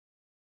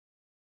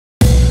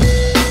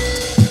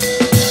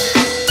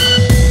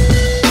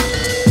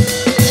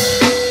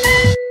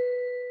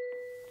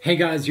Hey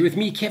guys, you're with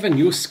me Kevin,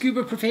 your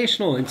scuba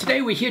professional, and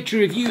today we're here to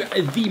review the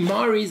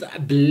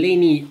AquaZone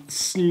Blenny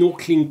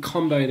Snorkel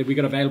Combo that we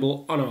got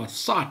available on our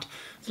site.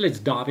 So let's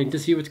dive in to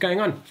see what's going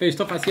on. First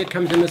off, I see it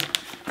comes in this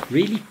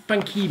really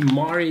funky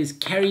AquaZone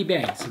carry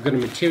bag. So we've got a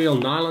material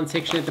nylon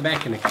section at the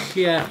back and a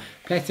clear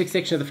plastic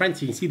section at the front,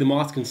 so you can see the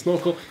mask and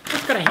snorkel.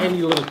 It's got a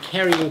handy little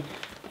carrying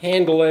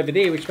handle over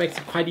there, which makes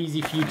it quite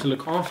easy for you to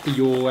look after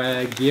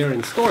your gear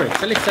and store it.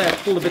 So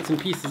let's pull the bits and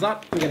pieces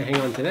up. I'm going to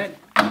hang on to that.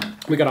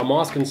 We got our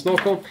mask and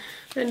snorkel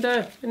and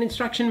an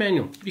instruction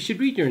manual. You should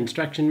read your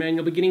instruction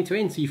manual beginning to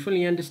end so you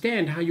fully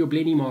understand how your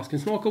Blenny mask and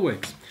snorkel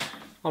works.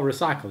 I'll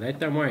recycle that,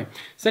 don't worry.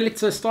 So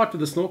let's start with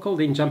the snorkel,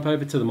 then jump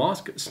over to the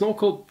mask.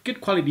 Snorkel, good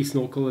quality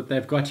snorkel that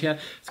they've got here.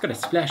 It's got a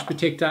splash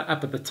protector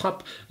up at the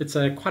top. It's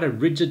quite a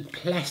rigid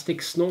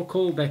plastic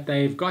snorkel that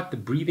they've got. The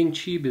breathing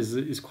tube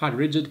is quite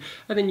rigid.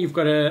 And then you've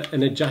got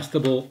an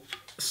adjustable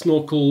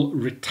snorkel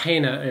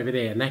retainer over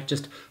there, and that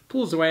just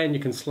pulls away and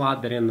you can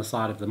slide that in the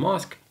side of the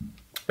mask.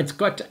 It's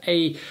got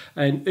an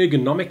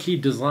ergonomically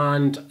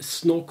designed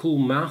snorkel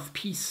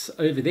mouthpiece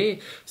over there.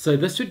 So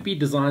this would be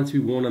designed to be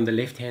worn on the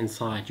left-hand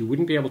side. You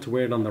wouldn't be able to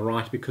wear it on the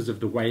right because of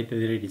the way that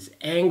it is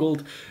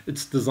angled.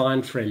 It's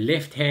designed for a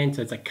left hand,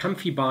 so it's a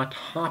comfy bite,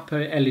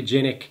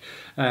 hypoallergenic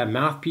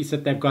mouthpiece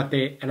that they've got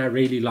there, and I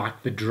really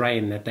like the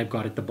drain that they've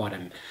got at the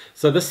bottom.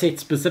 So this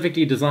set's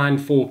specifically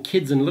designed for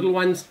kids and little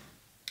ones.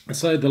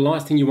 So the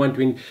last thing you want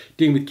when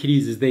dealing with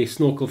kiddies is their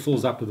snorkel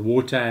fills up with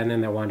water and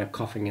then they wind up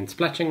coughing and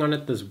splashing on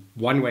it. There's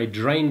one-way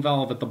drain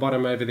valve at the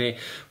bottom over there,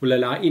 will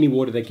allow any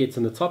water that gets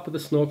in the top of the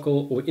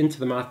snorkel or into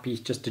the mouthpiece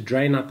just to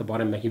drain out the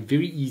bottom, make it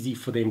very easy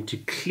for them to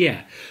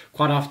clear.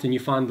 Quite often you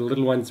find the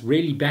little ones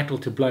really battle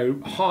to blow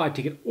hard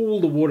to get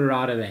all the water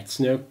out of that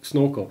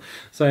snorkel.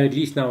 So at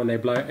least now when they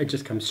blow, it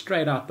just comes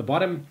straight out the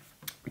bottom.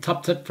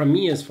 Top tip from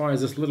me as far as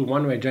this little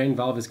one-way drain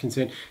valve is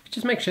concerned,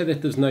 just make sure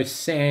that there's no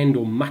sand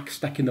or muck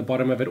stuck in the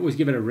bottom of it. Always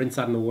give it a rinse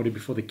out in the water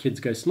before the kids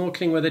go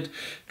snorkeling with it,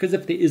 because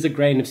if there is a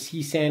grain of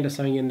sea sand or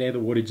something in there, the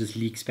water just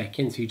leaks back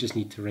in, so you just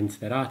need to rinse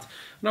that out.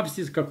 And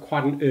obviously it's got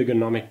quite an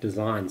ergonomic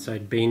design, so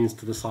it bends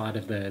to the side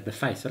of the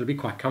face, so it'll be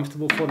quite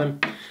comfortable for them.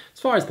 As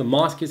far as the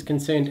mask is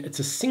concerned, it's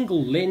a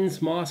single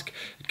lens mask.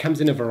 It comes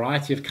in a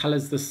variety of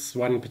colors. This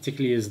one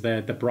particularly is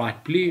the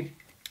bright blue.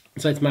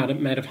 So it's made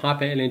of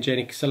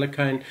hypoallergenic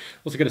silicone.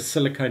 Also got a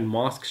silicone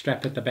mask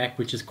strap at the back,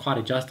 which is quite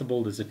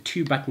adjustable. There's a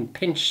 2-button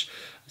pinch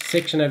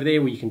section over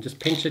there where you can just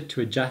pinch it to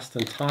adjust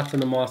and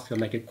tighten the mask. It'll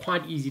make it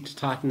quite easy to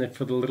tighten it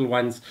for the little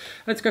ones.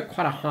 And it's got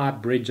quite a high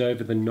bridge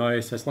over the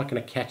nose, so it's not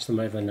going to catch them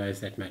over the nose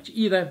that much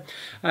either.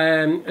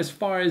 As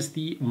far as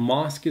the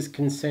mask is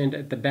concerned,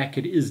 at the back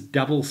it is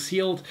double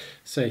sealed.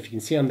 So if you can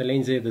see on the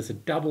lens there's a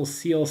double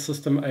seal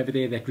system over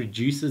there that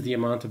reduces the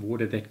amount of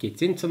water that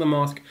gets into the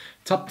mask.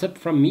 Top tip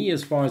from me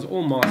as far as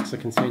all masks are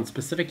concerned,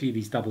 specifically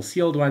these double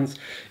sealed ones,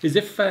 is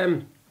if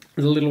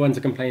the little ones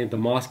are complaining that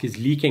the mask is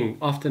leaking,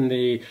 often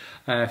the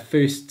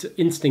first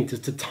instinct is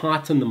to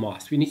tighten the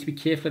mask. We need to be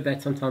careful of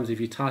that. Sometimes if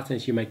you tighten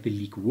it, you make the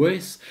leak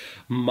worse.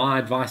 My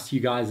advice to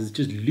you guys is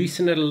just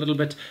loosen it a little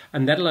bit,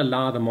 and that'll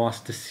allow the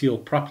mask to seal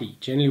properly.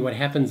 Generally what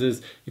happens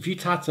is if you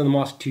tighten the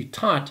mask too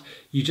tight,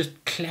 you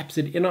just collapse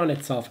it in on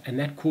itself, and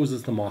that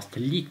causes the mask to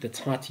leak. The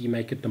tighter you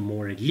make it, the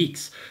more it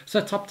leaks. So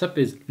top tip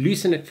is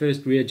loosen it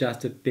first,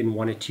 readjust it, then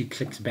 1 or 2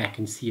 clicks back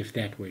and see if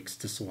that works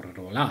to sort it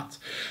all out.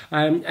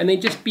 And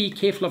then just be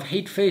careful of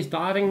head-first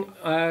diving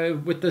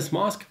with this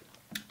mask.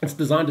 It's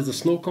designed as a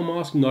snorkel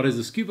mask, not as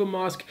a scuba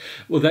mask.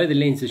 Although the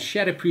lens is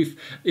shatterproof,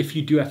 if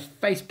you do a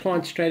face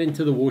plant straight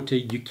into the water,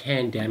 you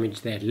can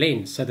damage that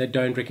lens. So they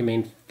don't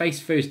recommend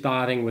face-first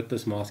diving with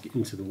this mask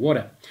into the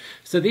water.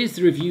 So there's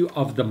the review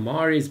of the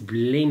AquaZone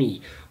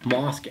Blenny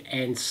mask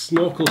and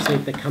snorkel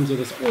set that comes with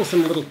this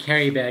awesome little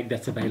carry bag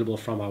that's available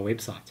from our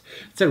website.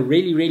 It's a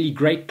really, really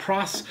great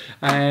price.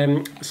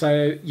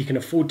 So you can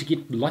afford to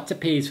get lots of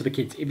pairs for the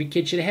kids. Every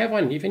kid should have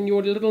one, even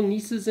your little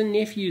nieces and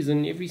nephews,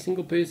 and every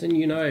single person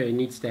you know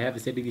needs to have a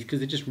set of these because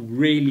they're just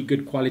really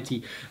good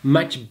quality,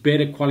 much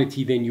better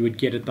quality than you would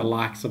get at the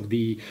likes of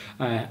the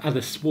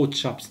other sports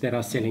shops that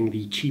are selling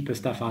the cheaper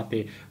stuff out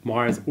there.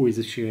 Mara's always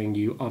assuring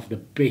you of the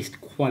best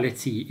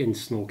quality in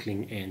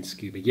snorkeling and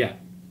scuba gear.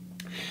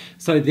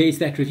 So there's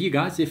that review,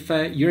 guys. If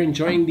you're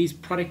enjoying these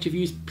product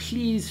reviews,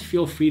 please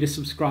feel free to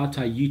subscribe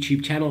to our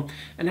YouTube channel,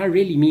 and I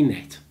really mean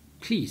that.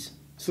 Please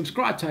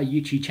subscribe to our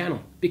YouTube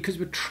channel, because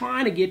we're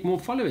trying to get more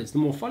followers. The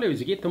more followers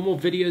you get, the more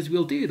videos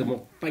we'll do, the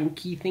more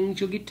funky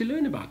things you'll get to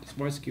learn about as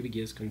far as scuba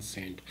gear is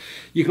concerned.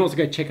 You can also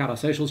go check out our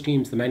social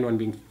streams, the main one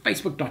being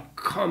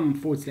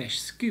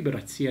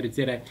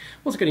facebook.com/scuba.co.za.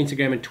 Also got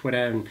Instagram and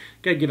Twitter, and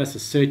go give us a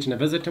search and a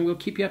visit, and we'll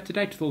keep you up to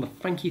date with all the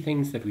funky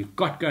things that we've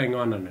got going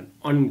on an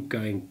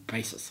ongoing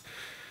basis.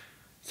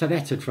 So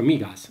that's it from me,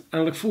 guys.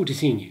 I look forward to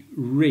seeing you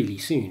really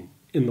soon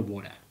in the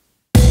water.